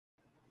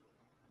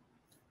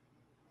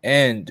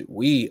And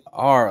we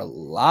are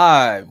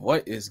live.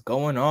 What is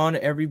going on,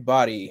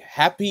 everybody?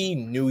 Happy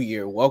New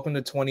Year. Welcome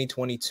to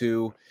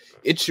 2022.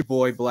 It's your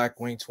boy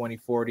Blackwing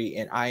 2040,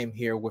 and I am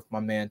here with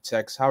my man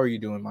Tex. How are you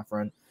doing, my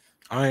friend?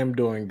 I am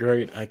doing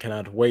great. I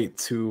cannot wait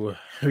to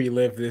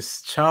relive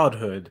this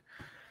childhood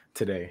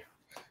today.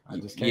 I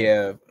just can't.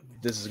 Yeah,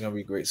 this is going to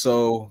be great.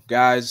 So,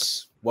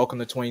 guys, welcome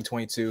to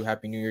 2022.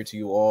 Happy New Year to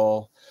you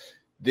all.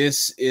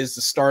 This is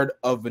the start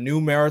of a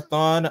new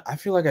marathon. I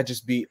feel like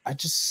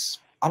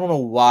I don't know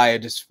why I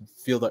just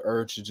feel the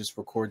urge to just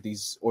record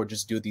these or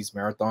just do these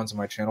marathons on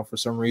my channel for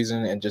some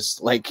reason and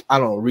just like I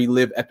don't know,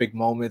 relive epic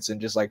moments and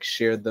just like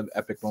share the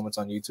epic moments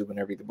on YouTube and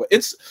everything. But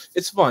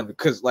it's fun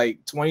because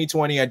like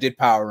 2020 I did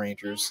Power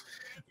Rangers.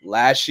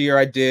 Last year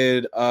I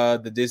did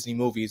the Disney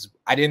movies.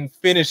 I didn't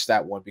finish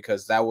that one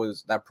because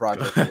that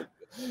project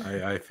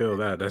I feel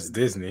that. That's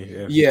Disney.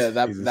 yeah,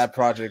 Jesus. that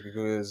project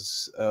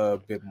was a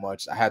bit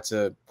much. I had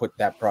to put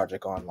that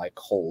project on like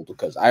hold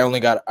because I only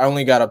got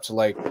up to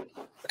like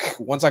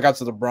once I got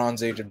to the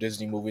Bronze Age of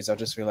Disney movies, I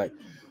just feel like,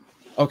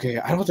 okay,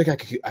 I don't think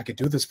I could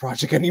do this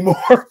project anymore.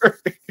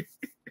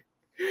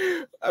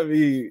 I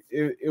mean,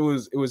 it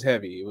was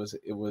heavy.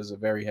 It was a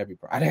very heavy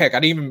project. Heck, I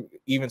didn't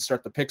even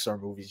start the Pixar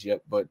movies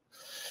yet, but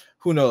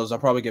who knows? I'll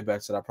probably get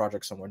back to that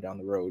project somewhere down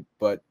the road.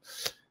 But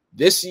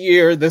this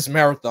year, this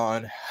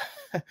marathon,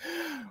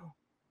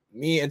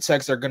 me and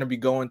Tex are going to be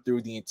going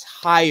through the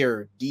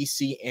entire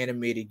DC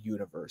animated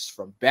universe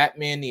from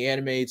Batman the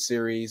animated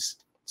series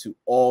to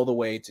all the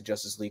way to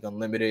Justice League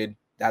Unlimited.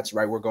 That's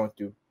right, we're going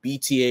through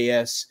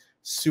BTAS,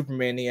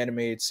 Superman the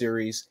animated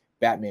series,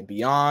 Batman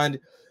Beyond,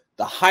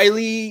 the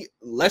highly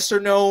lesser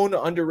known,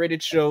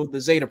 underrated show,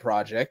 The Zeta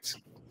Project,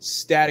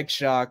 Static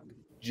Shock,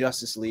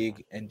 Justice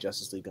League, and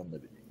Justice League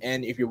Unlimited.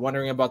 And if you're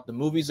wondering about the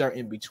movies that are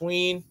in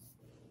between,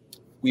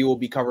 we will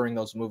be covering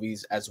those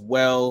movies as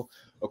well.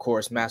 Of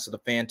course, Mask of the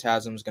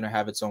Phantasm is going to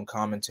have its own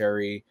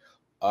commentary.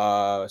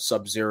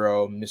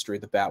 Sub-Zero, Mystery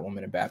of the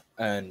Batwoman,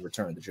 and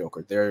Return of the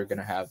Joker. They're going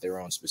to have their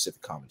own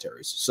specific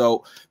commentaries.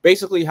 So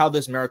basically how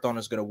this marathon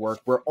is going to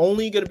work, we're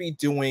only going to be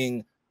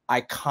doing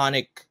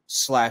iconic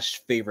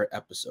 / favorite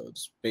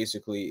episodes.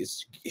 Basically,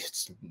 it's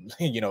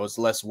it's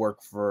less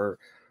work for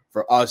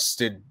us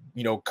to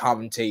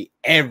commentate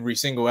every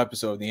single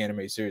episode of the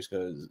anime series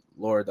because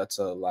Lord, that's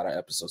a lot of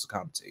episodes to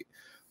commentate.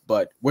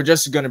 But we're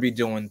just going to be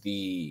doing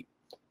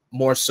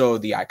more so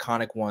the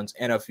iconic ones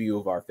and a few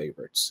of our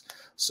favorites.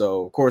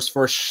 So, of course,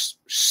 first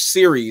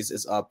series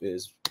is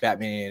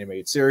Batman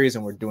animated series,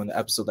 and we're doing the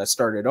episode that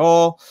started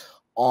all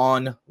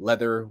on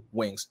Leather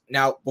Wings.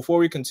 Now, before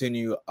we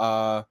continue,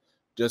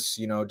 just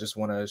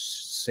want to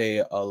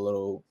say a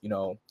little,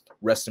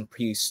 rest in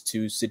peace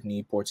to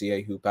Sidney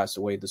Poitier, who passed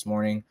away this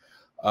morning.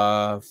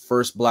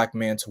 First Black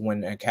man to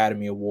win an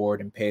Academy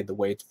Award and paved the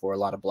way for a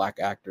lot of Black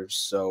actors.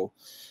 So,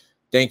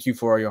 thank you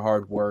for all your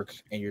hard work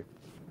and your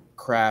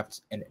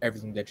craft and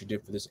everything that you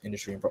did for this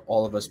industry and for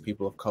all of us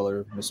people of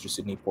color. Mr.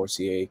 Sidney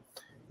Poitier,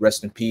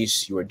 rest in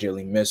peace. You are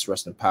dearly missed.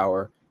 Rest in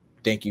power.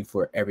 Thank you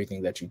for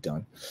everything that you've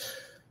done.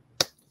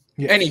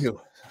 Yes.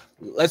 Anywho,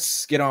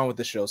 let's get on with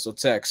the show. So,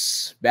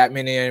 Tex,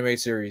 Batman the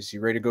animated series.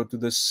 You ready to go through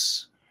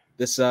this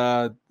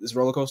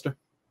roller coaster?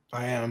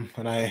 I am,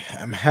 and I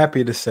am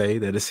happy to say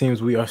that it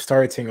seems we are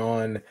starting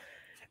on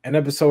an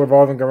episode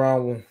revolving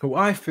around who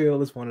I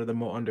feel is one of the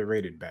more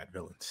underrated Bat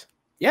villains.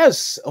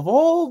 Yes, of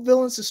all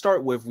villains to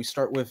start with, we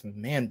start with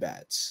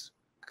Man-Bats.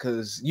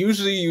 Because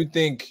usually you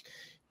think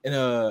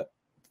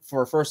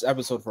for a first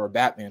episode for a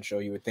Batman show,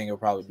 you would think it would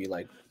probably be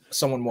like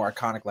someone more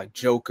iconic like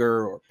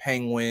Joker or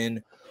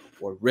Penguin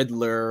or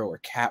Riddler or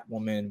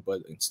Catwoman,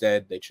 but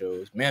instead they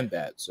chose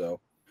Man-Bat. So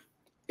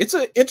it's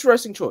an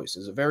interesting choice.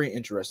 It's a very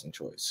interesting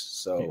choice.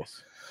 So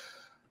yes.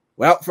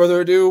 Without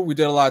further ado, we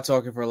did a lot of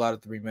talking for a lot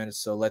of 3 minutes,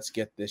 so let's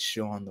get this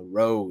show on the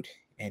road.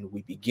 And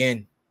we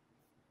begin.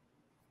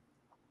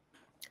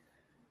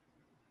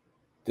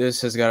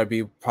 This has got to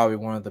be probably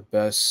one of the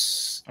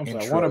best. I'm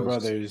sorry, Warner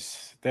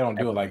Brothers, they don't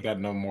do it like that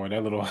no more.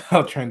 That little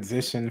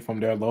transition from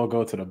their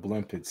logo to the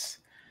blimp, it's...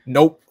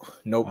 Nope,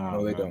 no,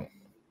 they don't.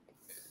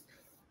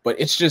 But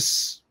it's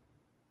just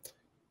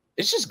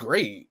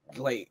great.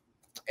 Like,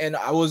 and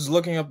I was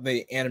looking up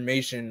the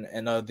animation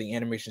and the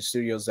animation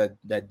studios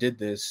that did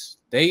this.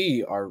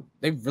 They've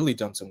really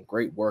done some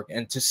great work.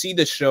 And to see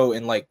the show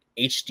in like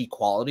HD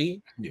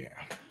quality, yeah,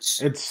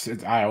 it's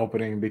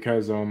eye-opening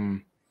because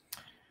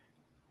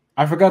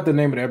I forgot the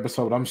name of the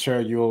episode. I'm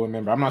sure you'll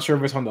remember. I'm not sure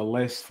if it's on the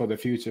list for the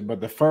future, but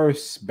the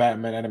first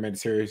Batman animated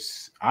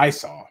series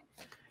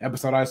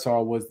episode I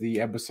saw was the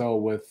episode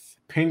with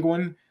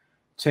Penguin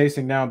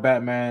chasing down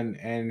Batman,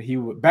 and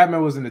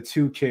Batman was in the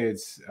two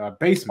kids'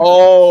 basement.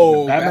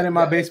 Oh, Batman in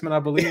my basement, I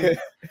believe.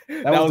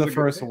 That was the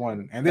first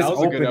one, and this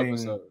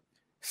opening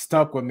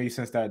stuck with me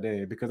since that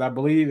day because I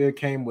believe it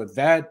came with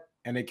that,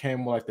 and it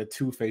came with like the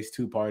Two-Face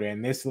two-parter,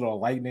 and this little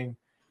lightning,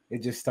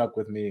 it just stuck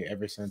with me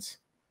ever since.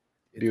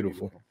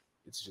 Beautiful.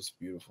 It's just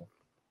beautiful.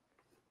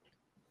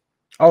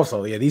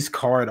 Also, yeah, these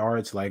card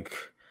arts, like...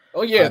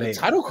 Oh, yeah, the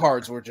title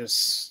cards were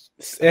just...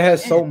 It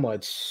has so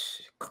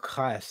much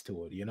class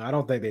to it, I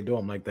don't think they do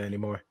them like that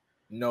anymore.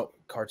 No,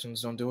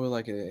 cartoons don't do it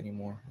like it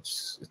anymore.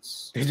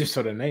 It's They just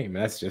saw the name.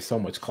 That's just so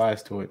much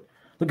class to it.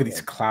 Look at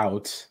these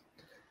clouds.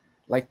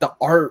 Like the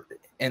art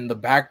and the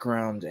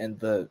background and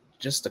the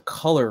just the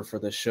color for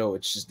the show.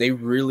 It's just they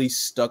really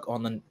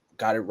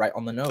got it right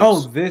on the nose. Oh,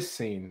 this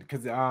scene,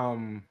 because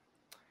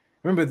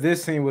remember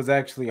this scene was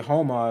actually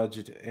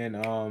homaged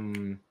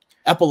in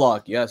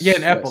Epilogue, yes. Yeah,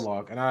 an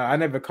epilogue, and I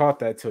never caught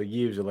that till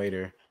years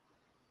later.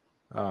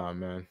 Oh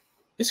man.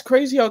 It's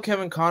crazy how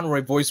Kevin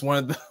Conroy voiced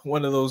one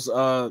of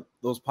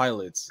those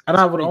pilots. And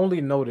I would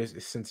only notice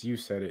since you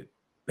said it.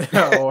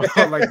 or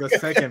like the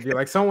second view.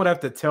 Like someone would have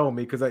to tell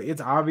me because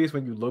it's obvious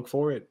when you look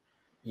for it.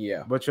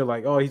 Yeah. But you're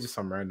like, oh, he's just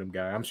some random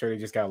guy. I'm sure they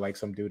just got like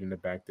some dude in the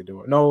back to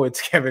do it. No,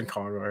 it's Kevin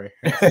Conroy.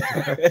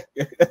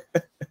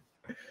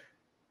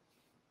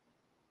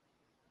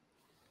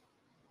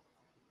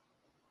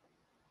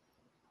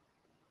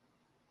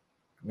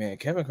 Man,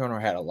 Kevin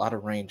Conroy had a lot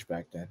of range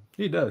back then.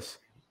 He does.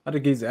 I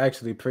think he's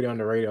actually pretty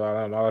underrated.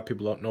 A lot of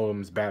people don't know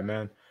him as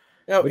Batman.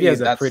 Yeah, but he has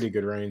a pretty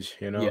good range,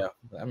 you know? Yeah,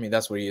 I mean,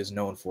 that's what he is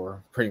known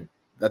for.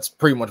 That's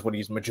pretty much what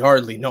he's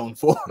majorly known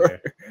for.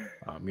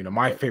 Yeah.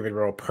 My favorite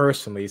role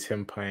personally is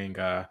him playing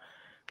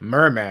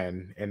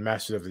Merman in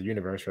Masters of the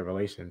Universe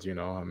Revelations.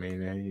 I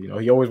mean,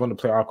 he always wanted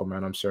to play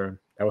Aquaman, I'm sure.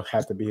 That would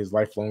have to be his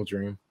lifelong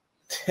dream.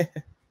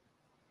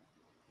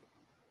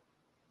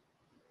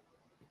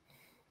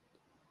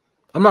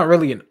 I'm not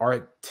really an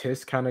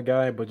artist kind of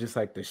guy, but just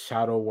like the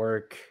shadow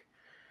work,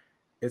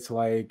 it's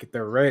like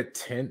the red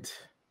tint.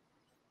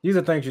 These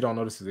are things you don't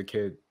notice as a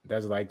kid.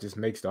 That's like just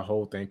makes the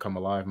whole thing come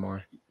alive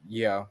more.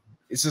 Yeah.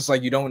 It's just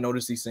like you don't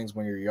notice these things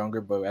when you're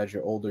younger, but as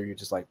you're older, you're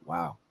just like,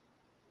 wow.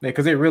 Yeah,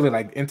 because they're really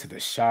like into the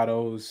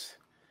shadows.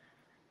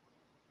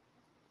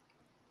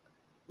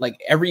 Like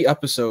every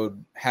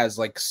episode has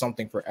like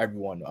something for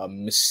everyone.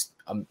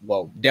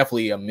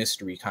 Definitely a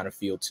mystery kind of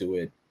feel to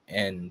it.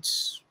 And,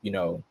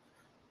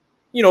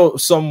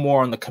 some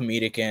more on the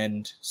comedic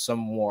end, some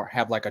more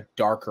have like a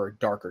darker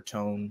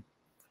tone.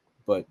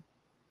 But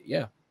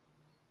yeah.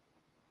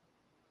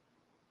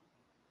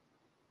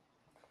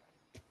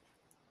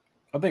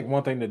 I think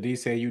one thing the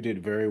DCAU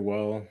did very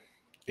well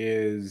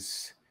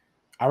is,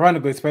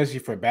 ironically, especially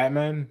for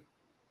Batman,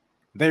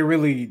 they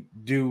really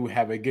do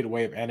have a good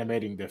way of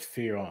animating the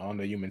fear on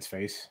the human's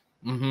face.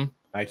 Mm-hmm.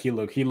 Like he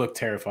looked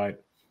terrified.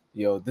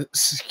 The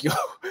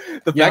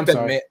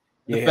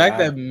fact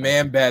that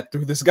Man-Bat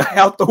threw this guy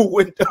out the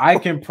window. I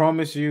can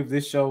promise you, if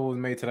this show was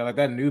made today, like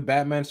that new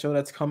Batman show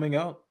that's coming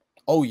out.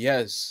 Oh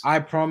yes, I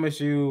promise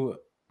you.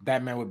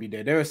 That man would be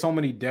dead. There are so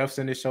many deaths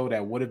in this show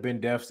that would have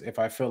been deaths if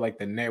I feel like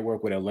the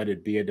network would have let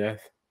it be a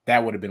death.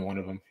 That would have been one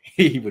of them.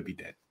 He would be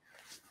dead.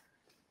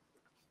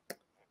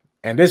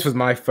 And this was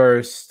my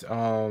first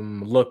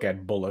look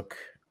at Bullock.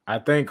 I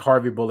think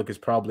Harvey Bullock is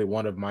probably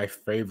one of my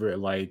favorite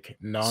like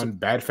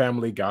non-Bat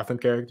Family Gotham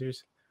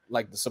characters.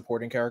 Like the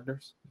supporting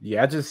characters?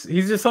 Yeah, he's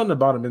just something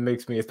about him that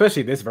makes me,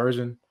 especially this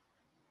version.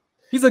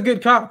 He's a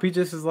good cop. He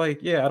just is like,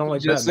 yeah, I don't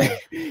like Batman.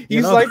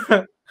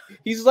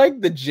 He's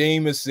like the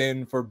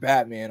Jameson for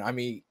Batman. I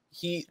mean,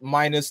 he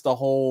minus the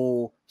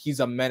whole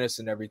he's a menace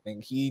and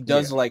everything. He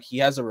does he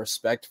has a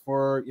respect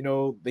for,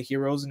 the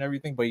heroes and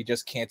everything, but he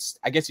just can't.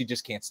 I guess he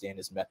just can't stand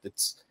his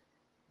methods.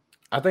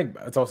 I think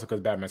it's also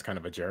because Batman's kind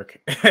of a jerk.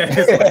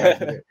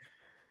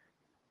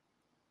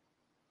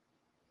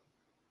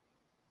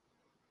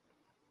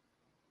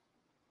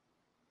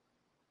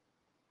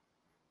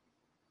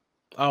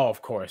 Oh,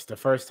 of course. The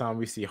first time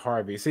we see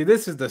Harvey. See,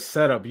 this is the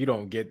setup you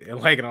don't get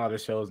like in a lot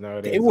of shows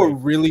nowadays. They were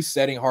really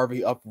setting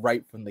Harvey up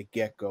right from the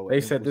get-go.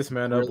 They set this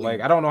man up like,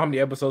 I don't know how many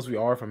episodes we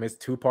are from his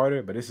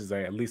two-parter, but this is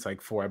at least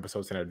like 4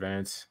 episodes in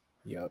advance.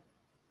 Yep.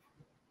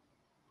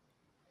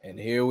 And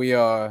here we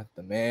are,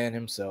 the man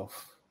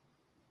himself.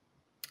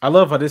 I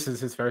love how this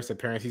is his first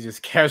appearance. He's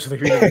just casually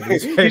reading a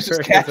newspaper. He's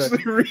just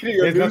casually reading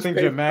a There's nothing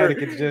dramatic.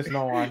 It's just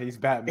he's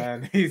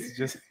Batman.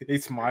 He's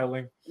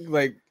smiling.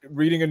 Like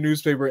reading a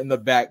newspaper in the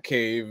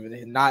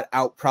Batcave, not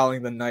out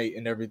prowling the night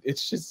and everything.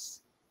 It's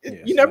just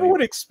you never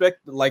would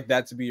expect like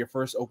that to be your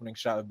first opening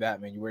shot of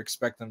Batman. You would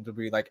expect them to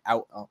be like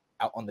out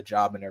on the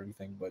job and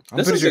everything. But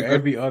I'm pretty sure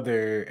every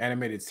other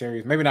animated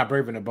series, maybe not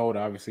Brave and the Bold,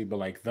 obviously, but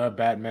like The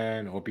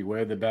Batman or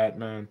Beware the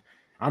Batman,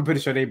 I'm pretty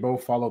sure they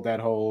both followed that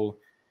whole.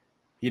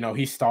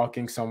 He's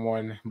stalking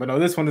someone. But no,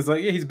 this one is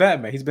like, yeah, he's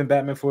Batman. He's been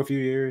Batman for a few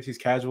years. He's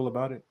casual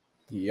about it.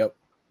 Yep.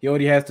 He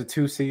already has the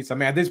 2 seats. I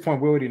mean, at this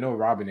point, we already know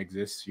Robin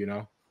exists,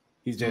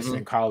 He's just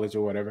in college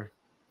or whatever.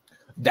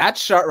 That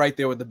shot right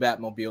there with the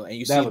Batmobile, and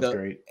you see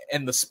great.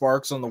 And the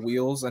sparks on the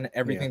wheels and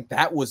everything. Yeah.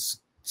 That was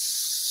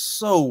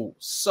so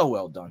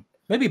well done.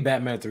 Maybe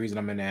Batman's the reason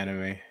I'm in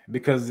anime,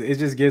 because it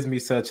just gives me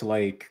such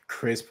like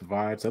crisp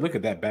vibes. So look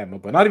at that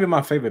Batmobile. Not even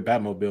my favorite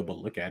Batmobile, but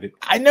look at it.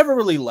 I never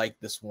really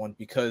liked this one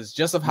because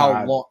just of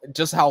how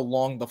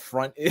long the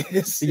front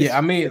is. Yeah,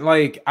 I mean,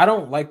 like I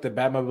don't like the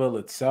Batmobile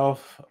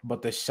itself,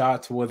 but the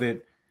shots with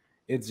it,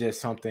 it's just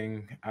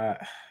something. God,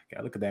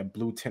 look at that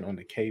blue tint on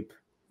the cape.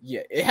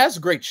 Yeah, it has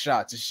great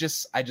shots.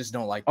 I just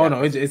don't like that. Oh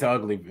no, it's an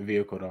ugly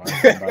vehicle though. I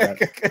stand by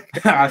that.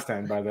 I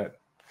stand by that.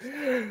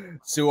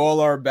 To all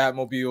our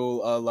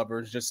Batmobile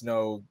lovers, just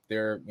know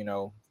there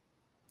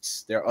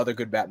are other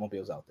good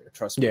Batmobiles out there.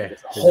 Trust me, Yeah,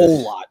 there's a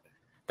whole lot.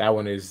 That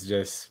one is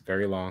just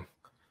very long.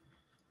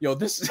 Yo,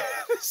 this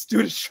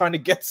dude is trying to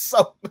get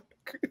some.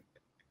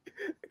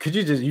 Could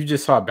you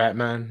just saw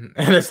Batman,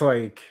 and it's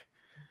like,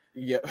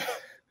 yeah.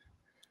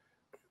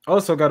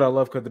 Also gotta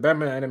love because the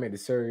Batman animated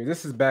series.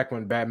 This is back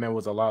when Batman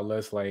was a lot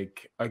less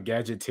like a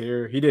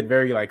gadgeteer. He did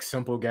very like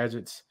simple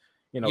gadgets,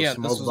 Yeah,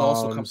 smoke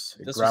bombs,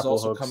 grapple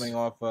hooks. Coming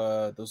off.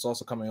 This was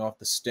also coming off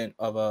the stint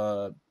of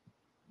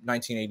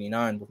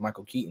 1989 with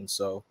Michael Keaton.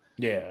 So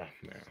yeah.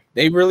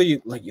 They really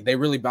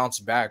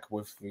bounced back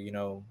with the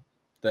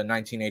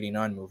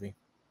 1989 movie.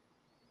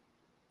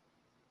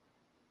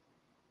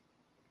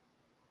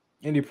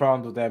 Any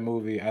problems with that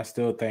movie? I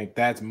still think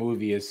that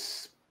movie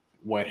is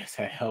what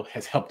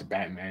has helped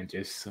Batman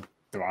just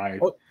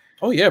thrive.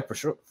 Oh yeah, for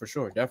sure,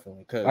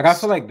 definitely. Like I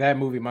feel like that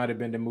movie might have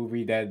been the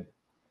movie that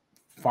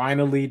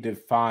finally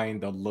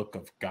defined the look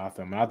of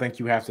Gotham. And I think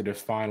you have to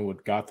define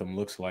what Gotham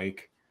looks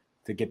like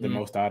to get the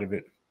most out of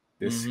it.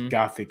 This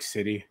Gothic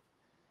city.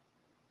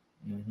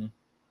 Mm-hmm.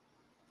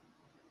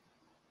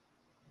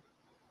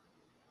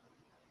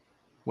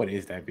 What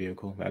is that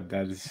vehicle? That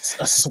is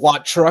a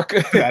SWAT truck.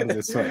 That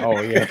is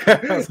oh yeah,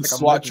 like a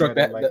SWAT truck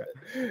that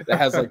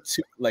has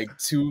like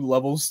two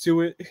levels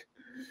to it.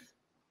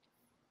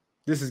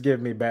 This is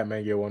giving me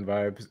Batman Year One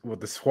vibes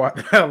with the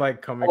SWAT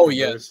like coming. Oh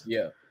yes,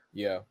 yeah.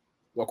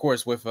 Well, of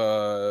course, with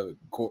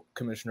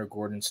Commissioner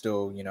Gordon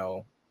still,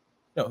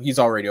 he's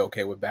already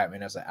okay with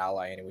Batman as an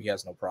ally anyway. He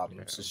has no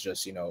problems. It's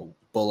just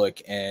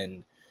Bullock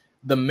and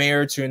the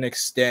mayor to an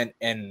extent,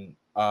 and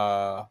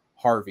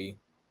Harvey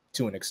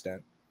to an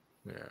extent.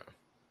 Yeah.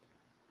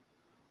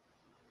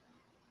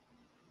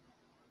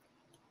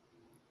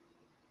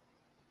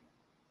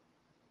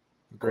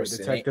 Great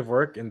detective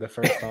work in the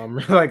first time.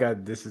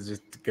 Like this is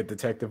just good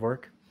detective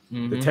work.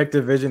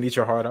 Detective Vision, eat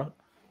your heart out.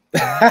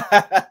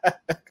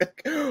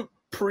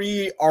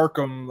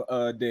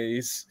 Pre-Arkham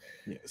days.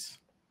 Yes.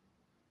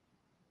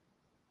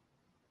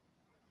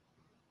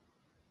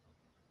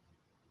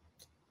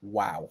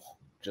 Wow.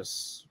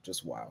 Just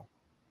wow.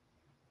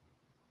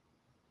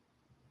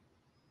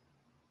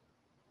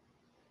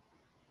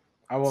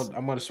 I'm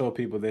going to show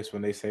people this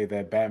when they say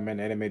that Batman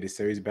animated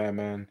series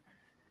Batman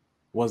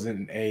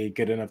wasn't a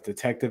good enough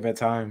detective at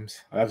times.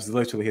 That was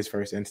literally his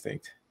first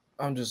instinct.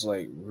 I'm just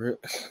like,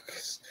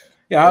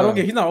 yeah, I don't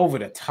get. He's not over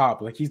the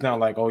top. Like he's not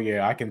like, oh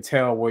yeah, I can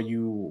tell where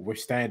you were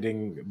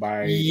standing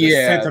by the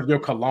scent of your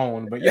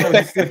cologne. But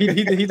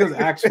he does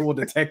actual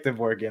detective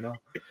work.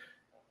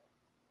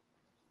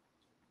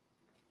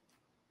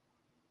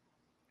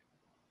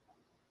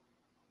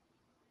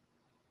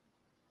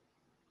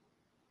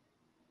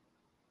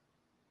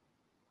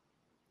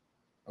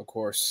 Of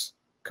course,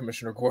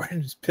 Commissioner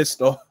Gordon is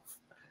pissed off.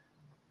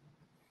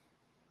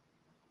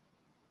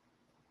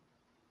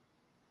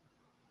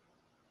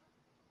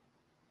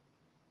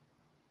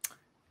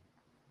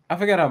 I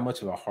forgot how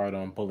much of a heart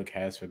on Bullock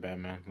has for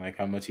Batman, like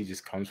how much he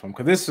just comes from.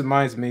 Because this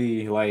reminds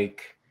me,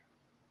 like,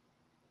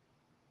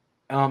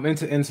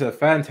 into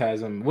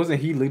Phantasm. Wasn't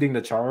he leading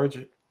the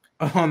charge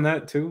on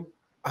that too?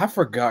 I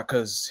forgot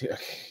because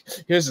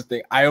here's the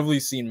thing: I only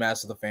seen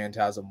Mask of the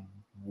Phantasm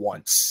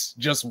once,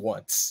 just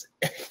once.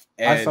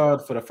 I saw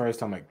it for the first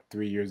time like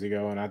 3 years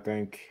ago, and I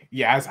think,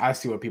 I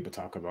see what people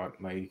talk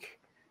about. Like,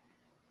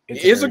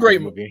 it's a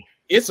great movie.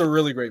 It's a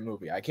really great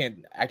movie. I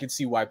can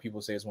see why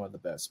people say it's one of the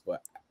best,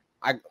 but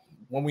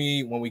when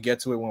we get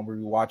to it, when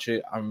we watch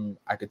it, I'm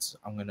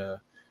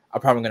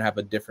probably gonna have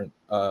a different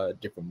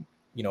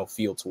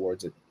feel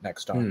towards it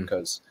next time,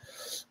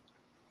 because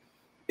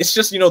it's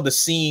just the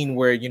scene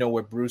where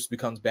where Bruce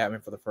becomes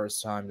Batman for the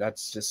first time.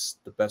 That's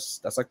just the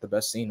best. That's like the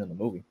best scene in the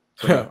movie.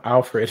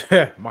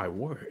 Alfred, my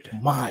word,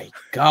 my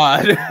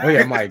God. Oh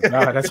yeah, my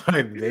God. That's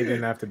why they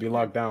didn't have to be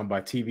locked down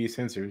by TV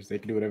censors. They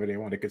could do whatever they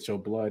want. They could show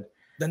blood.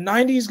 The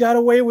 90s got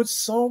away with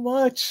so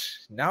much.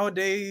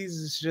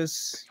 Nowadays, it's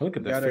just look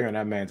at the fear in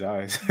that man's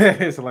eyes.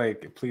 It's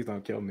like, please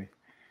don't kill me.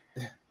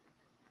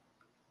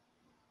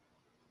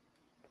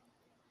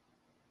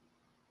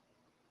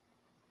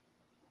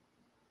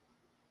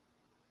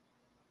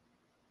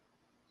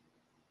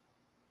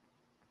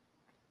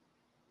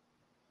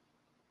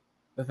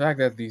 The fact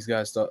that these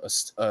guys thought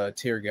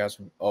tear gas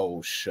from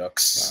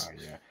shucks. Oh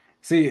yeah.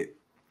 See,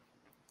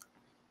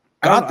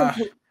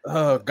 Gotham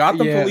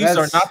police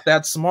are not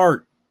that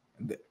smart.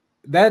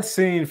 That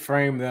scene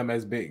framed them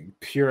as being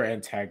pure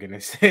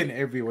antagonists in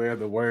every way of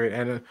the word,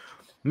 and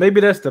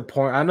maybe that's the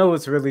point. I know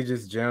it's really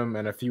just Jim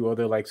and a few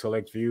other like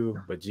select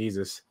few, but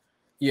Jesus.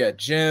 Yeah,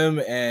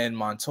 Jim and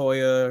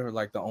Montoya are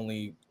like the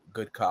only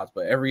good cops,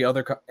 but every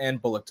other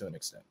and Bullock to an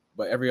extent.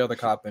 But every other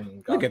cop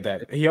in Gotham, look at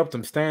that. He helped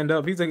him stand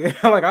up. He's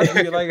like, I'd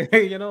be like,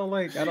 hey,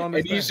 like I don't understand.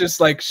 And he's just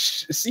like,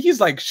 he's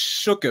like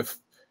shooketh.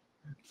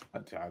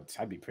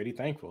 I'd be pretty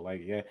thankful. Like,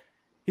 yeah,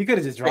 he could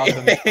have just dropped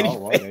him.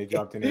 They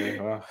dropped him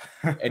in.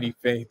 And he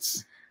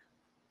faints.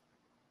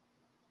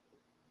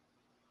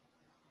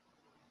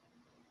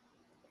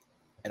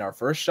 And our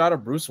first shot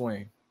of Bruce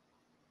Wayne.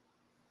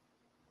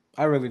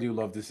 I really do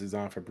love this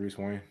design for Bruce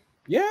Wayne.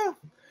 Yeah,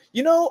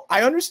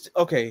 I understand.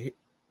 Okay,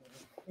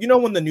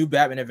 when the new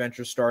Batman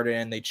adventure started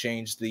and they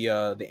changed the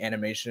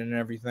animation and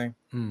everything.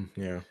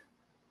 Yeah,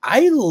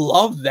 I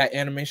love that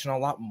animation a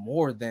lot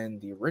more than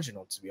the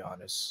original, to be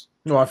honest.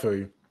 No, I feel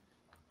you.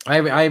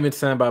 I even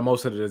stand by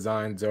most of the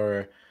designs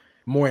are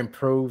more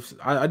improved.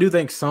 I do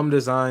think some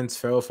designs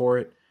fell for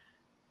it,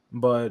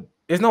 but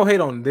it's no hate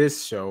on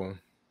this show.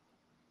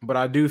 But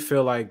I do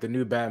feel like the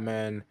new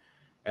Batman,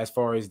 as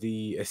far as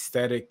the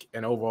aesthetic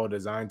and overall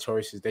design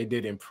choices, they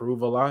did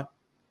improve a lot,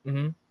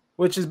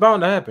 which is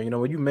bound to happen.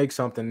 When you make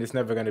something, it's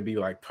never going to be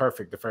like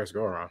perfect the first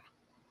go around.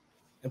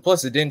 And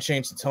plus, it didn't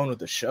change the tone of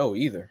the show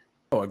either.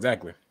 Oh,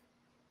 exactly.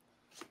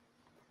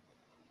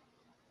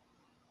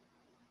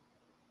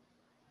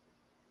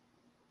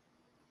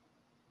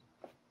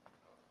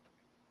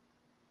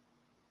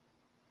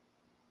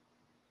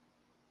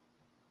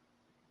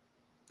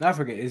 I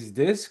forget. Is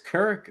this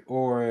Kirk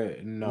or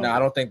no? No, I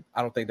don't think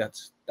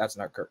that's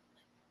not Kirk.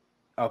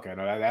 Okay,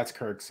 no, that's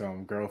Kirk's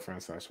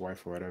girlfriend /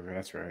 wife or whatever.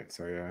 That's right.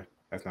 So yeah,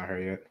 that's not her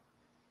yet.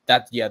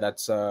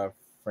 That's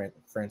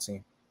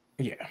Francine.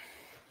 Yeah.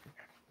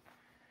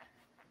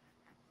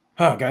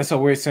 Oh, guys, so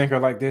weird sync her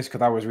like this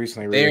because I was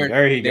recently reading.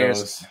 There he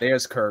goes.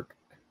 There's Kirk.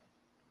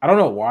 I don't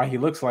know why he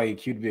looks like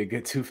he'd be a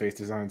good Two-Face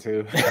design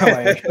too.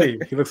 Like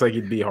he looks like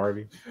he'd be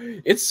Harvey.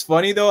 It's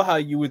funny though how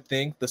you would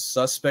think the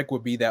suspect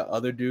would be that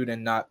other dude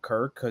and not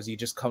Kirk because he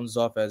just comes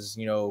off as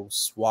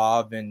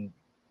suave and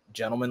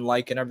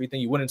gentleman-like and everything.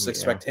 You wouldn't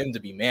expect him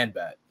to be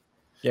Man-Bat.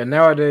 Yeah,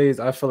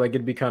 nowadays I feel like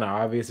it'd be kind of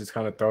obvious. It's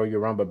kind of throw you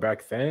around, but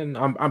back then,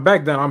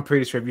 I'm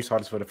pretty sure if you saw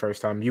this for the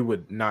first time, you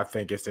would not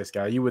think it's this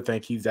guy. You would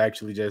think he's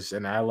actually just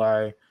an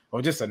ally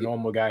or just a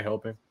normal guy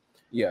helping.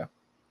 Yeah.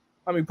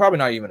 I mean, probably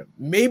not even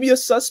maybe a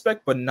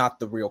suspect, but not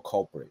the real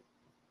culprit.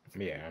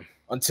 Yeah.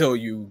 Until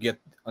you get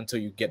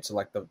to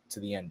like to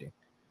the ending.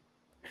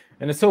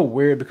 And it's so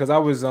weird because I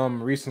was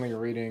recently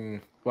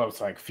reading. Well,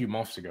 it's like a few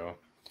months ago.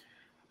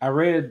 I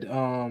read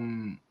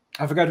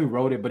I forgot who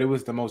wrote it, but it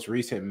was the most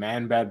recent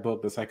Man-Bat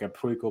book. That's like a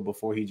prequel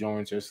before he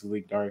joins Justice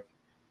League Dark.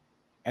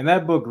 And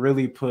that book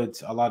really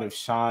puts a lot of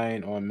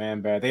shine on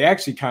Man-Bat. They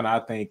actually kind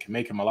of, I think,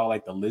 make him a lot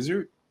like the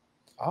Lizard.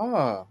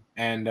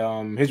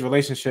 And his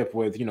relationship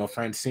with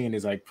Francine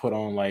is like put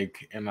on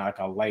like in like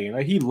a light.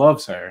 Like he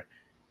loves her,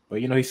 but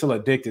he's still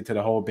addicted to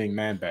the whole being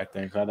Man-Bat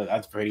thing. So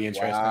that's pretty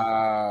interesting.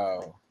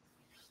 Wow.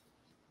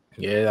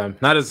 Yeah,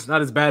 not as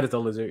bad as the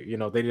Lizard.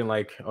 They didn't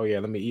like, oh yeah,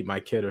 let me eat my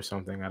kid or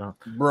something. I don't,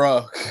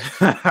 bruh.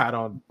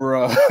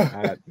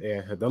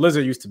 Yeah, the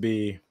Lizard used to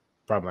be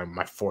probably like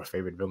my fourth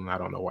favorite villain. I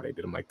don't know why they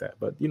did him like that,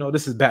 but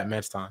this is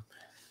Batman's time.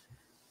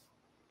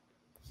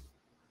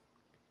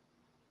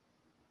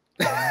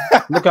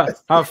 Look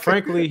how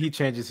frankly he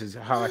changes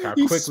how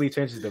quickly he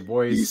changes the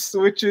voice. He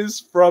switches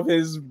from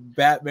his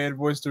Batman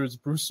voice to his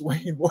Bruce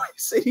Wayne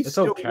voice. And it's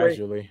so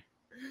casually.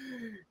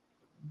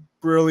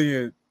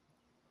 Brilliant.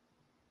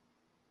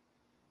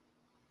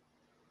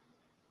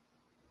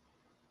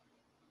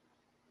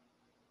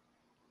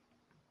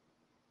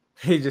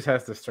 He just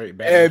has the straight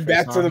Batman and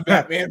back to the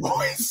Batman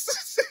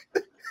voice.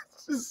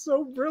 It's just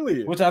so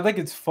brilliant. Which I think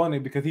it's funny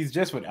because he's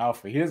just with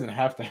Alfred. He doesn't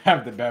have to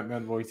have the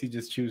Batman voice. He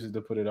just chooses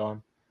to put it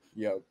on.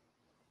 Yep.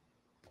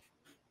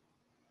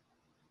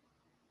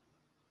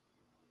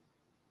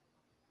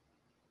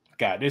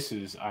 God, this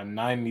is a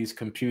 90s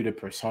computer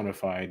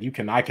personified.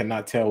 I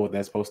cannot tell what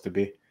that's supposed to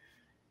be.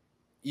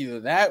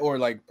 Either that or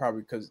like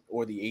probably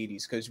or the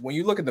 80s. Because when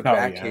you look at the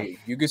Batcave,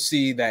 you can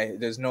see that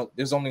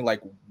there's only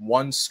like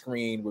one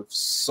screen with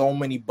so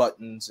many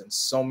buttons and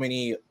so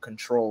many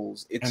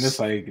controls. It's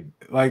like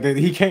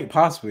he can't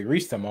possibly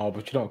reach them all,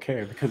 but you don't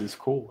care because it's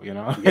cool,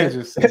 Yeah. It's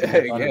just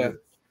yeah.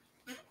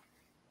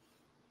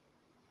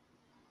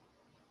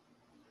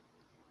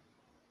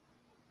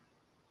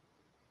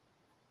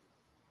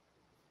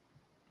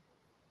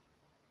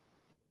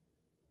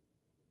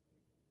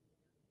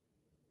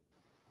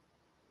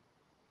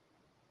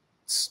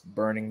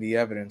 Burning the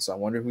evidence. I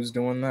wonder who's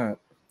doing that.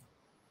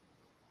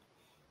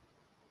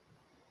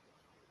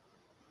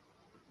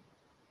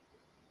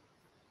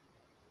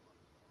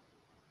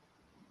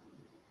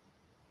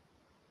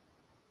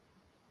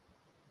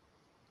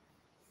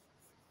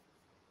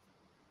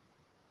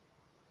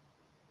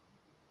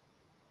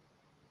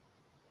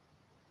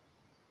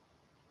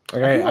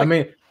 Okay, I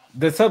mean,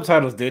 the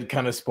subtitles did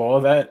kind of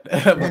spoil that, but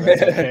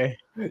that's okay.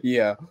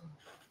 Yeah.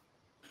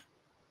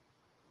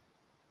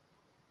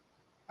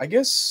 I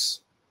guess.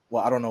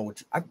 Well, I don't know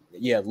which.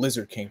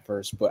 Lizard came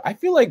first, but I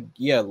feel like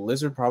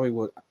Lizard probably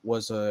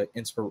was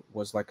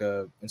like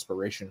a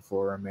inspiration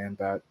for a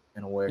Man-Bat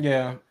in a way.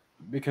 Yeah,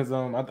 because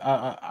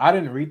I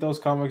didn't read those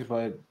comics,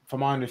 but from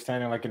my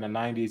understanding, like in the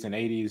 90s and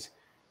 80s,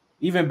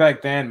 even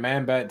back then,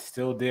 Man-Bat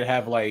still did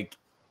have like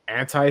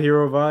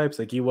anti-hero vibes.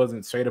 Like he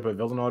wasn't straight up a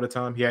villain all the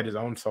time. He had his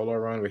own solo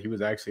run where he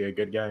was actually a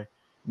good guy.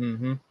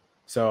 Mm-hmm.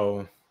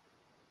 So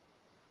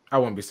I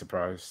wouldn't be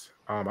surprised.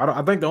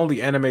 I think the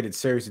only animated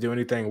series to do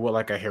anything with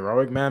like a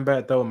heroic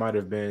Man-Bat though might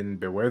have been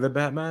Beware the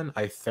Batman.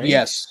 I think.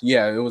 Yes,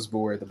 yeah, it was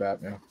Beware the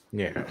Batman.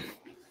 Yeah,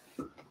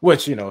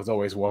 which is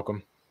always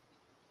welcome.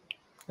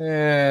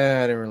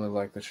 I didn't really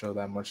like the show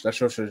that much. That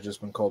show should have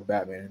just been called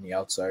Batman and the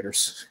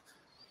Outsiders.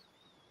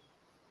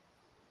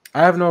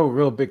 I have no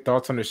real big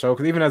thoughts on the show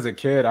because even as a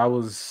kid, I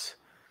was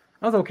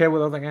okay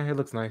with it. I was like, it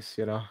looks nice,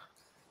 you know.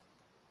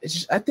 It's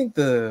just I think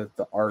the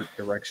art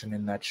direction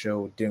in that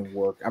show didn't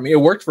work. I mean, it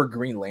worked for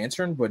Green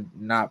Lantern, but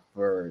not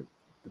for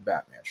the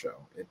Batman show.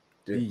 It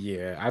did.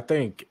 Yeah,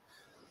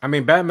 I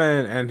mean,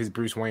 Batman and his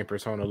Bruce Wayne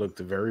persona looked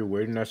very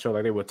weird in that show.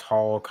 Like they were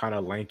tall, kind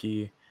of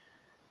lanky.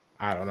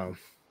 I don't know.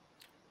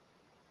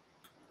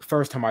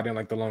 First time I didn't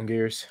like the long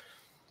ears.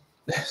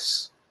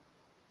 Yes.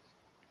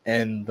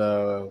 And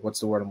the what's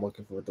the word I'm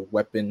looking for? The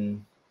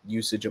weapon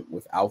usage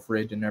with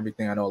Alfred and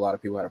everything. I know a lot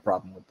of people had a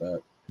problem with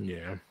that.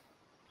 Yeah.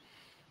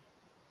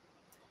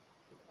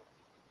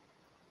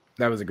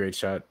 That was a great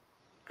shot.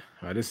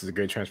 This is a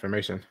great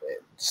transformation.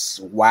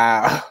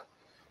 Wow.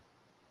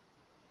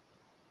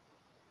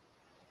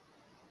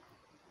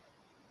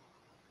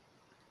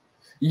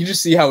 You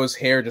just see how his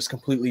hair just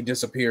completely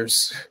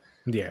disappears.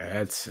 Yeah,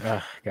 that's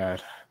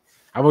God.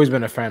 I've always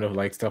been a fan of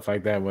like stuff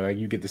like that where like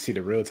you get to see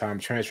the real time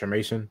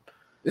transformation.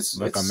 It's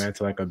like a man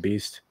to like a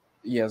beast.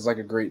 Yeah, it's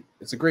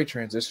a great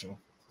transition.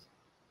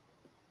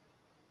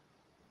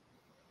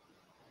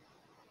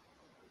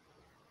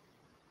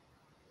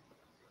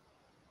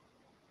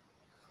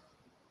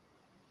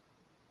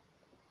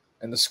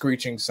 And the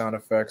screeching sound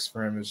effects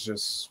for him is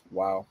just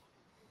wow.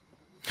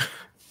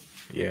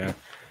 Yeah.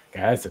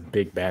 God, that's a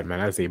big bat, man.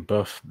 That's a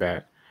buff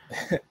bat.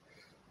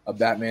 A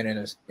Batman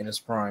in his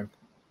prime.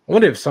 I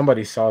wonder if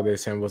somebody saw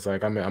this and was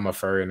like, I'm a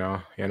furry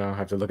now, you know,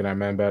 after looking at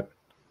Man Bat.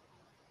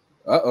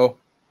 Uh-oh.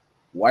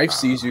 Wife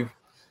sees you.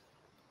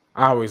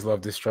 I always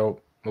love this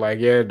trope. Like,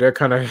 yeah, they're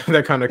kind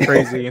of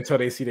crazy until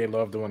they see their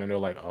loved one and they're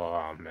like,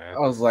 oh man. I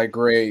was like,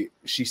 great.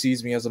 She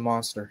sees me as a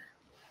monster.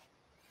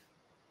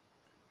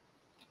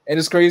 And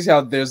it's crazy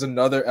how there's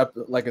another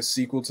like a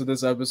sequel to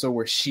this episode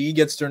where she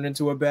gets turned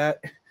into a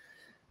bat.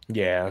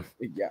 Yeah.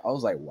 Yeah, I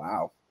was like,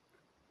 wow.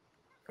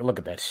 Look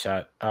at that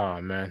shot.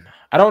 Oh man.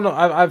 I don't know.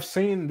 I've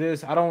seen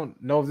this. I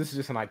don't know if this is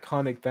just an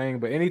iconic thing,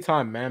 but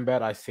anytime Man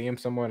Bat, I see him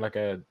somewhere in like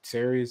a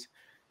series,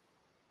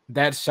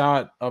 that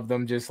shot of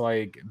them just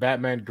like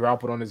Batman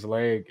dropping on his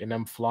leg and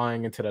them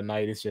flying into the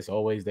night is just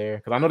always there.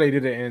 Because I know they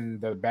did it in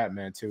the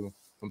Batman too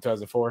from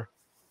 2004.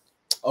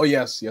 Oh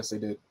yes, they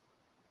did.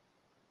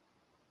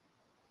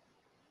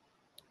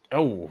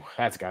 Oh,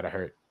 that's gotta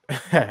hurt.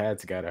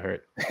 That's gotta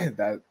hurt.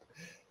 That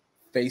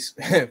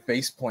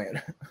face plant.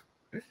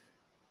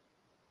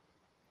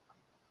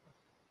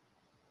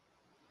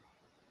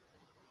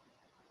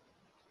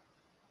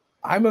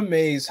 I'm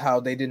amazed how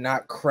they did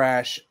not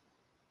crash,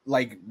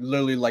 like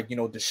literally, like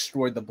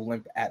destroy the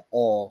blimp at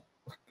all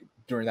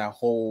during that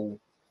whole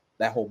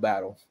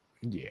battle.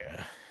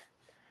 Yeah.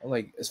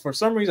 Like, for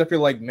some reason, I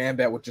feel like Man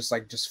Bat would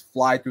just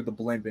fly through the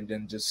blimp, and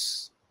then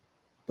just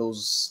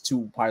those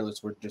two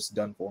pilots were just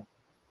done for.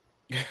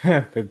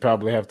 They'd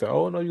probably have to.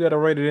 Oh no, you got to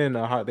write it in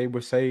how they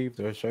were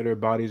saved, or show their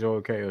bodies are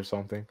okay, or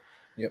something.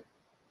 Yep.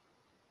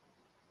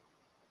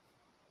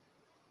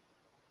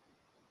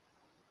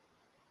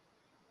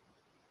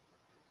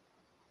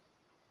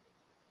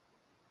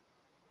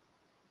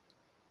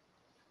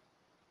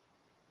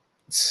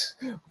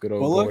 Good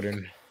old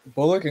Gordon.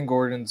 Bullock and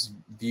Gordon's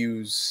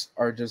views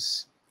are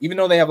just, even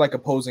though they have like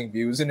opposing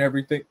views and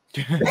everything,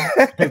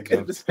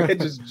 it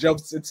just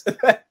jumps into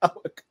that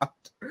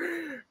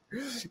helicopter.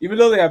 Even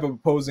though they have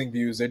opposing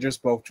views, they're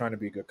just both trying to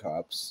be good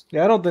cops.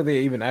 Yeah, I don't think they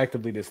even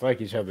actively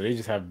dislike each other. They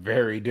just have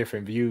very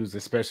different views,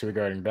 especially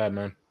regarding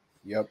Batman.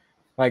 Yep.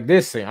 Like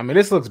this thing. I mean,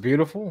 this looks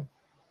beautiful.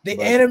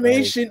 The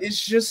animation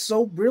is just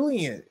so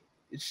brilliant.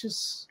 It's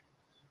just,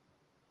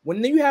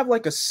 when you have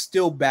like a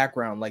still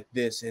background like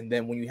this, and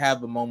then when you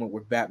have a moment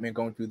with Batman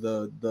going through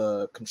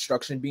the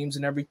construction beams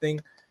and everything,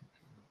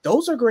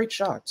 those are great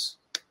shots.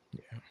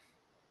 Yeah.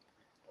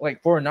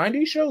 Like for a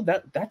 90s show,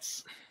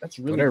 that's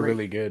really they're great.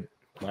 Really good.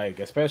 Like,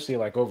 especially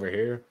like over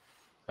here.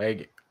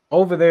 Like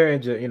over there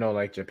in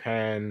like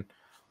Japan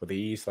or the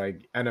East,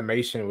 like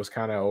animation was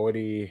kind of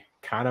already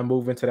kind of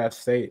moving to that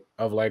state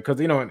of like, because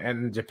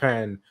in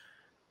Japan,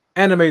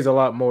 anime is a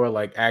lot more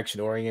like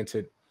action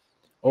oriented.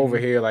 Over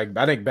here, like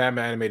I think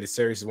Batman animated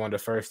series is one of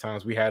the first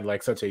times we had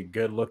like such a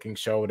good looking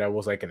show that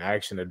was like an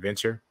action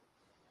adventure.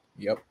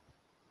 Yep.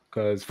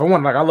 Because for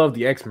one, like I love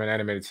the X-Men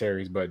animated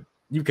series, but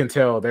you can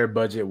tell their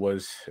budget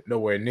was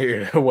nowhere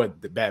near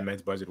what the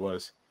Batman's budget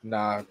was.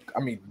 Nah, I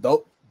mean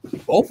both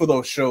of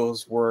those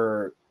shows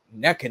were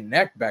neck and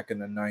neck back in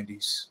the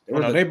 90s.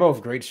 They're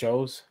both great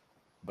shows,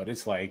 but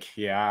it's like,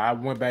 yeah, I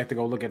went back to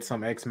go look at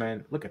some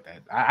X-Men. Look at that.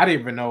 I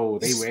didn't even know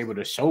they were able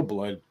to show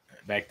blood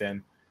back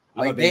then.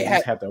 Like they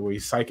just had to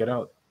always psych it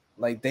out.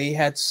 Like they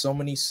had so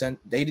many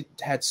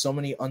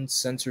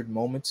uncensored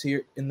moments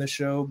here in the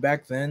show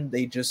back then.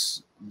 They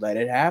just let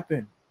it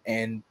happen,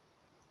 and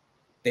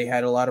they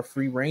had a lot of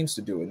free reigns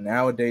to do it.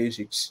 Nowadays,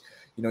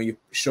 you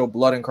show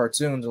blood in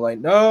cartoons, they're like,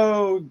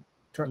 no,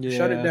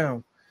 shut it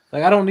down.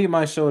 Like I don't need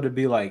my show to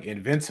be like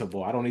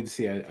invincible. I don't need to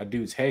see a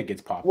dude's head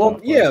gets popped. Well,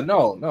 off, yeah,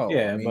 no.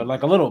 Yeah, I mean, but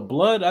like a little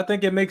blood, I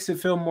think it makes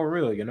it feel more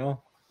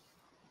real.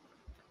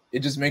 it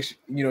just makes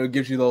it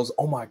gives you those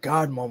oh my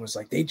god moments,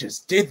 like they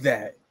just did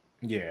that.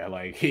 Yeah,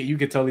 like you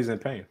could tell he's in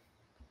pain,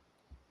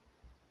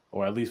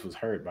 or at least was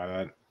hurt by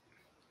that.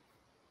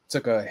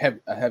 Took a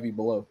heavy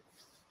blow.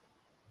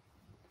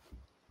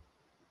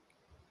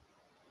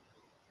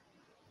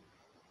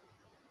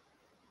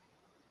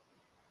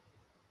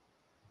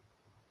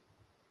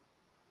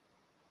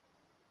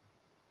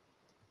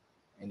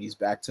 And he's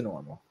back to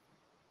normal.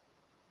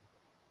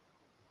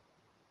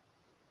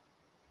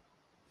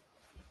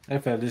 I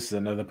feel this is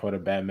another part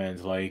of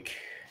Batman's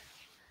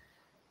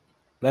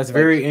that's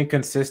very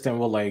inconsistent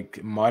with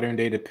like modern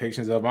day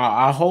depictions of.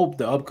 I hope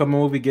the upcoming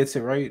movie gets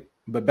it right,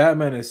 but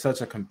Batman is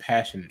such a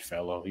compassionate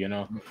fellow, you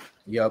know.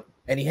 Yep,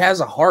 and he has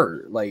a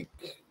heart. Like,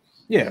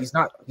 yeah, he's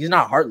not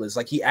heartless.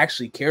 Like, he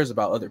actually cares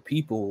about other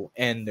people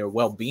and their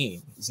well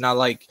being. It's not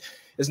like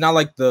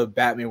the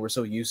Batman we're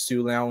so used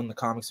to now in the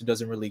comics who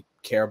doesn't really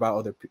care about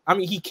other people. I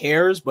mean, he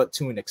cares, but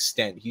to an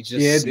extent. He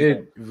just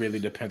it really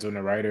depends on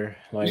the writer.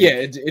 Like, yeah,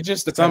 it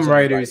just depends. Some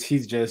writers,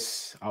 he's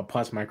just I'll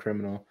punch my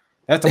criminal.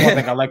 That's the one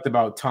thing I liked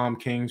about Tom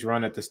King's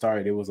run at the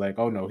start. It was like,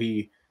 oh no,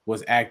 he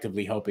was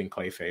actively helping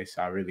Clayface.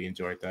 I really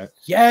enjoyed that.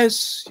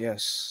 Yes.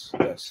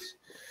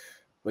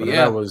 But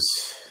yeah,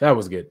 that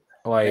was good.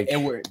 Like,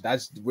 and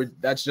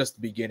that's just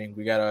the beginning.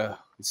 We gotta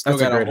that's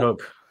a great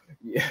hook.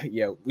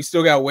 Yeah, we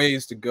still got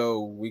ways to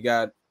go.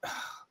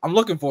 I'm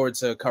looking forward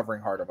to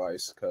covering Heart of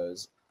Ice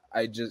because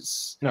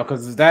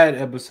because that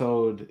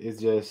episode is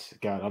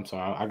just God. I'm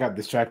sorry, I got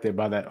distracted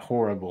by that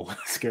horrible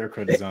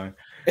Scarecrow design.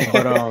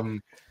 But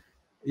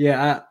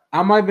yeah,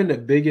 I might have been the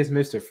biggest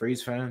Mr.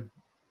 Freeze fan,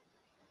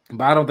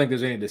 but I don't think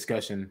there's any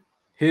discussion.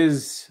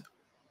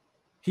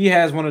 He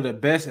has one of the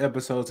best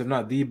episodes, if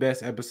not the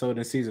best episode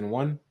in season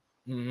 1.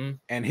 Mm-hmm.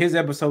 And his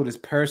episode is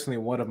personally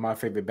one of my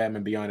favorite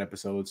Batman Beyond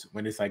episodes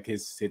when it's like at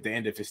the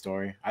end of his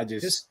story.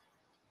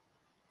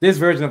 This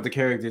version of the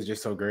character is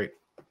just so great.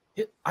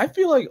 I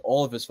feel like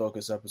all of his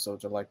focus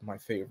episodes are like my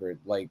favorite.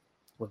 Like,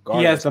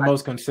 regardless, he has the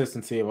most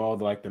consistency of all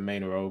the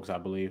main rogues, I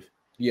believe.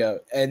 Yeah,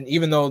 and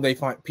even though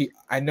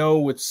I know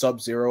with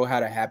Sub-Zero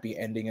had a happy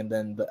ending, and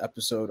then the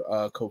episode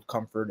Cold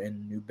Comfort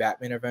and New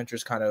Batman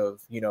Adventures kind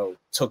of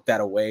took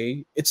that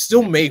away. It's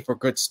still made for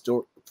good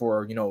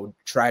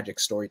tragic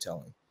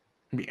storytelling.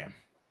 Yeah,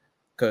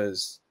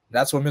 because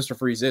that's what Mr.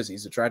 Freeze is.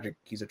 He's a tragic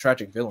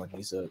villain.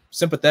 He's a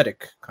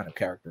sympathetic kind of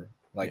character,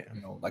 like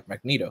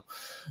Magneto.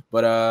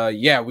 But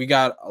yeah, we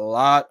got a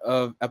lot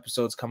of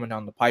episodes coming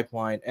down the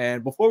pipeline.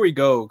 And before we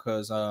go,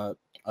 because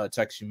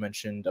Tex, you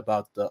mentioned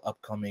about the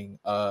upcoming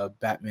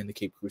Batman the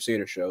Caped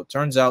Crusader show.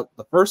 Turns out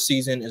the first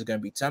season is going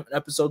to be 10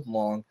 episodes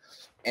long,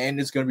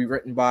 and it's going to be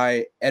written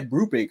by Ed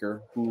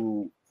Brubaker,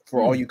 who, for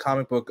all you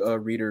comic book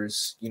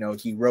readers,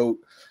 he wrote.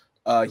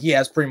 He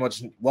has pretty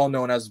much well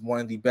known as one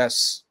of the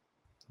best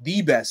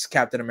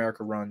Captain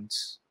America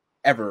runs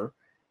ever.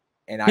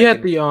 And he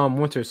had the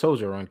Winter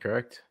Soldier run,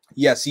 correct?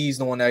 Yes, he's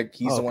the one that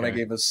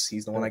gave us.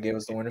 He's the one that gave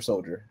us the Winter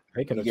Soldier.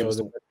 They could have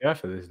chosen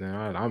after this.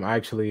 Now I'm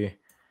actually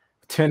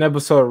 10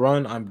 episode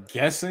run. I'm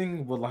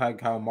guessing with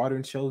like how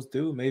modern shows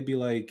do, maybe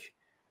like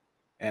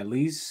at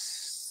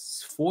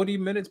least 40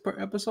 minutes per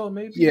episode,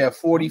 maybe. Yeah,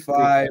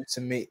 45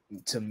 to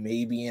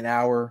maybe an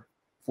hour.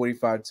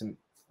 45 to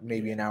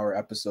maybe an hour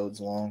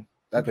episodes long.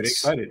 I'm pretty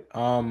excited.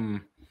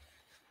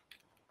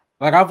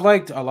 Like I've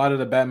liked a lot of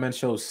the Batman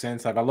shows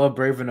since. Like I love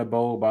Brave and the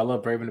Bold, but I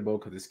love Brave and the Bold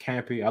because it's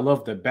campy. I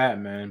love the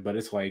Batman, but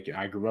it's like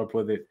I grew up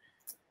with it.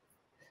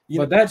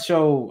 But that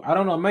show, I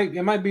don't know,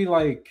 it might be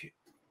like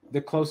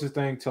the closest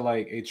thing to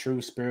like a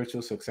true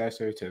spiritual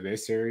successor to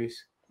this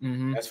series,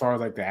 as far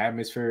as like the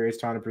atmosphere it's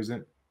trying to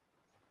present.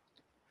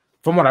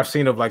 From what I've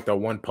seen of like the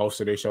one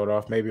poster they showed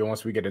off, maybe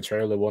once we get a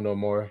trailer, we'll know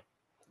more.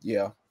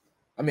 Yeah.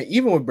 I mean,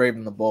 even with Brave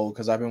and the Bold,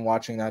 because I've been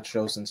watching that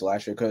show since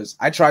last year, because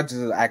I tried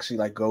to actually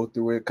like go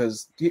through it,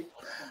 because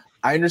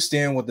I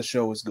understand what the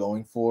show was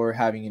going for,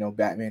 having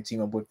Batman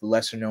team up with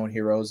lesser known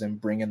heroes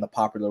and bring in the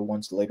popular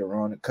ones later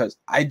on. Because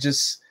I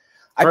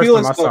feel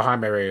I saw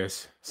Jaime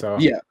Reyes, so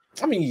yeah.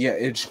 I mean, yeah,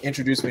 it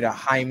introduced me to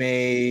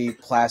Jaime,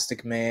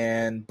 Plastic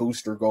Man,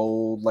 Booster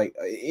Gold. Like,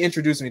 it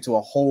introduced me to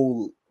a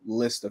whole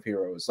list of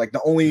heroes. Like,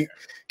 the only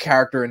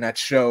character in that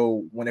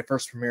show when it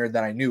first premiered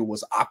that I knew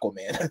was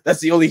Aquaman.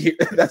 That's the only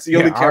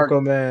character.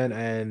 Aquaman,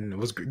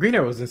 and Green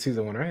Arrow was in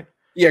season 1, right?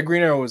 Yeah,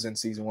 Green Arrow was in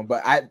season 1,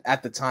 but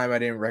at the time I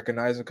didn't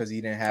recognize him because he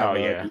didn't have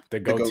the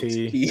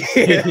goatee. He's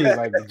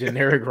like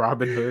generic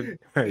Robin Hood.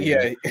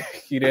 Yeah,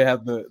 he didn't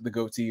have the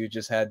goatee. He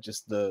just had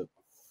the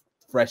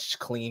fresh,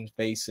 clean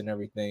face and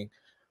everything.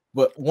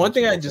 But one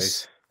thing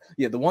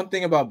the one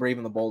thing about Brave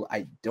and the Bold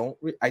I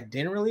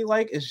didn't really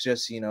like is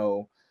just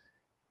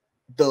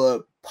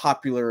the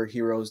popular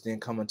heroes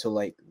didn't come until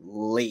like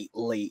late,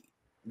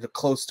 the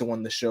close to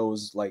when the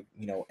show's like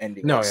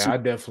ending. No, I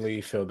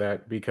definitely feel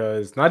that,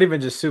 because not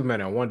even just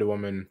Superman and Wonder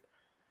Woman.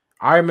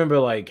 I remember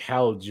like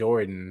Hal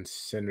Jordan's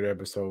center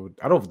episode.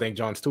 I don't think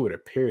Jon Stewart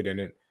appeared in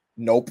it.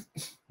 Nope.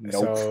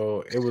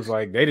 So it was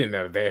like they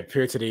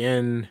appeared to the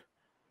end.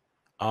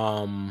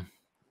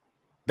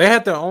 They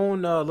had their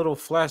own little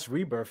Flash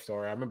rebirth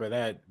story. I remember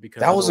that because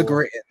That was a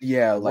great,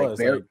 yeah, it like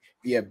was like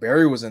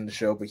Barry was in the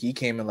show, but he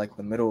came in like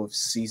the middle of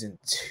season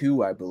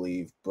 2, I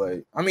believe.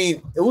 But I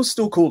mean, it was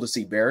still cool to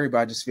see Barry, but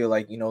I just feel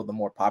like, the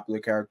more popular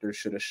characters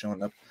should have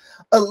shown up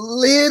a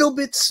little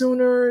bit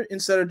sooner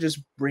instead of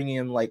just bringing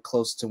him like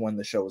close to when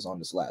the show was on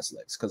its last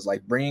legs. Because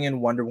like bringing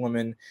in Wonder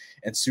Woman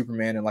and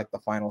Superman in like the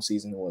final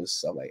season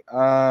was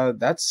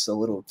that's a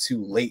little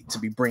too late to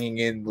be bringing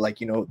in like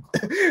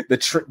the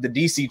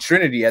DC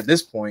Trinity at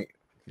this point.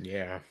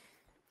 Yeah.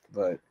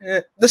 But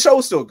the show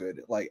is still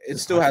good. Like it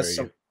still has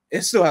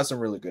some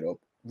really good,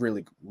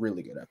 really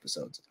good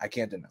episodes. I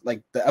can't deny.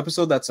 Like the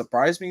episode that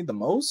surprised me the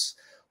most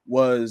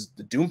was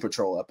the Doom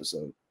Patrol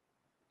episode.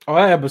 Oh,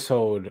 that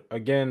episode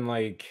again.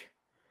 Like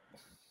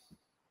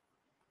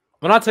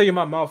when I tell you,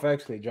 my mouth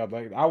actually dropped.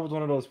 Like I was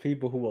one of those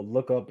people who will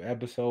look up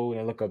episode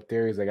and look up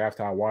theories. Like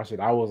after I watched it,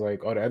 I was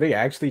like, "Oh, are they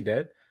actually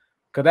dead?"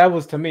 Because that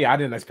was to me, I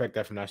didn't expect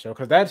that from that show.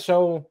 Because that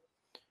show.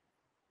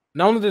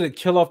 Not only did it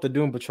kill off the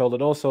Doom Patrol,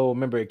 it also,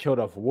 remember, it killed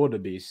off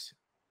Wildebeest.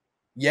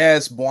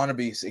 Yes, Buona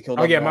Beast. It killed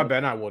off my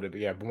bad, not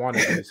Wildebeest. Yeah, Buona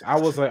Beast. I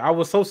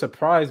was so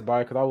surprised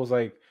by it because I was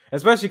like,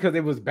 especially because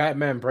it was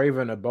Batman Brave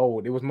and the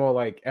Bold. It was more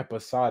like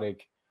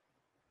episodic.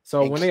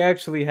 So when they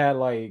actually had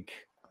like,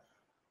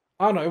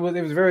 I don't know,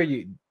 it was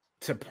very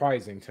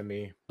surprising to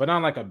me, but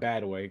not like a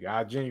bad way.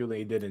 I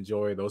genuinely did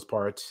enjoy those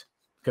parts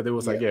because it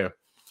was like,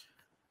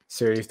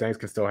 serious things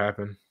can still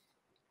happen.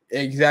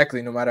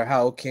 Exactly, no matter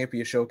how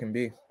campy a show can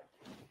be.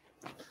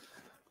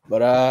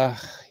 But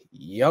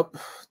yep.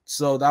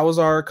 So that was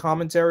our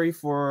commentary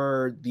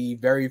for the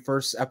very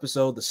first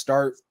episode, the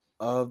start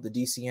of the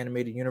DC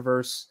animated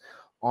universe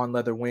on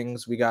Leather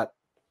Wings. We got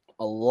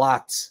a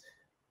lot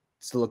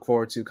to look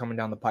forward to coming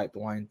down the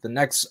pipeline. The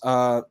next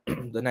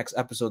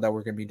episode that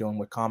we're going to be doing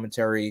with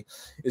commentary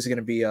is going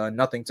to be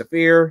Nothing to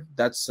Fear.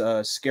 That's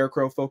a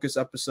Scarecrow focus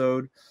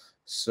episode.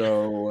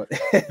 So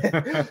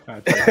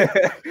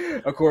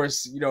of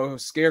course,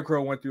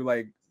 Scarecrow went through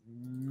like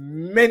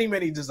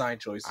many design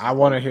choices. I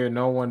want to hear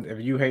no one.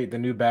 If you hate the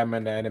new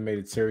Batman the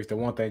animated series, the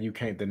one thing you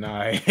can't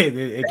deny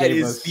it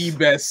gave us the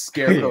best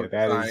Scarecrow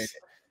design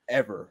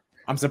ever.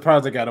 I'm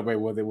surprised they got away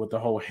with it with the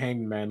whole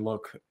Hangman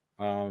look.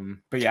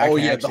 But yeah, I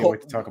can't actually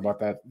wait to talk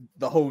about that.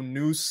 The whole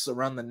noose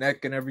around the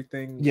neck and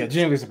everything. Yeah,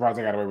 genuinely surprised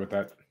they got away with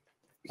that.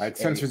 Like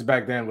censors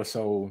back then was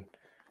so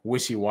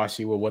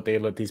wishy-washy with what they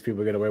let these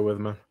people get away with,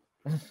 man.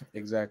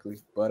 Exactly.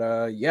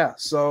 But yeah,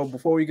 so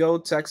before we go,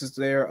 text is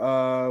there.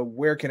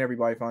 Where can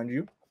everybody find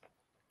you?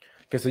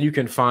 Okay, so you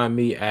can find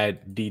me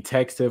at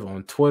Detective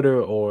on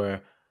Twitter or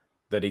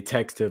The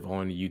Detective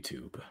on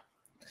YouTube.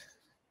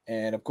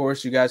 And of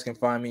course, you guys can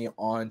find me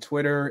on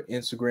Twitter,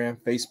 Instagram,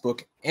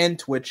 Facebook, and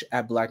Twitch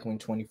at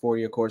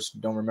Blackwing2040. Of course,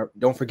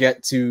 don't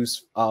forget to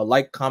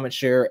like, comment,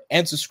 share,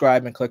 and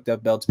subscribe, and click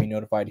that bell to be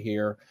notified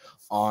here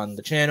on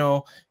the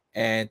channel.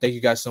 And thank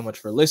you guys so much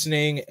for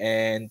listening.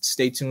 And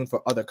stay tuned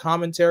for other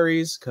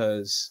commentaries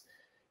because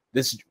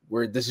this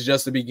is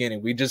just the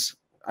beginning.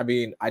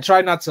 I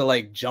try not to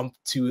like jump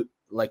too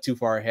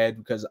far ahead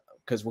because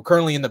we're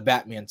currently in the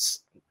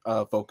Batman's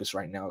focus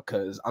right now,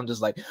 because I'm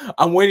just like,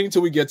 I'm waiting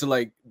till we get to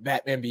like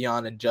Batman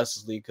Beyond and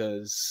Justice League,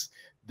 because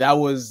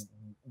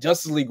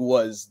Justice League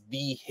was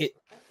the hit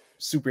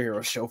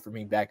superhero show for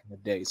me back in the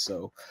day.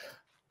 So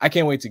I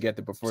can't wait to get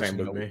there. Before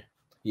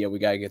we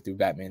gotta get through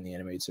Batman the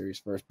animated series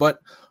first, but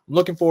I'm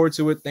looking forward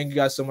to it. Thank you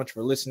guys so much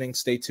for listening.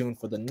 Stay tuned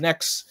for the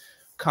next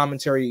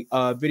commentary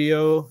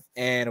video,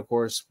 and of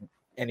course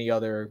any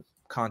other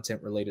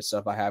content related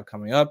stuff I have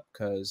coming up,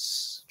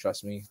 because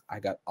trust me, I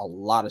got a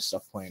lot of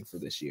stuff planned for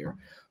this year.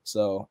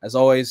 So as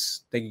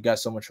always, thank you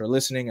guys so much for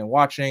listening and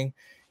watching.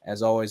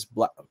 As always,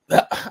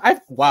 I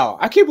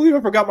can't believe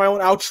I forgot my own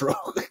outro.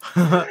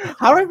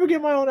 How did I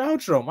forget my own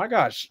outro? My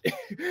gosh.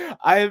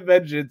 I am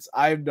vengeance,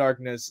 I am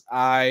darkness,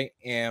 I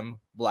am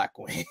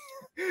Blackwing.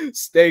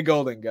 Stay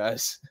golden,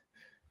 guys.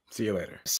 See you later.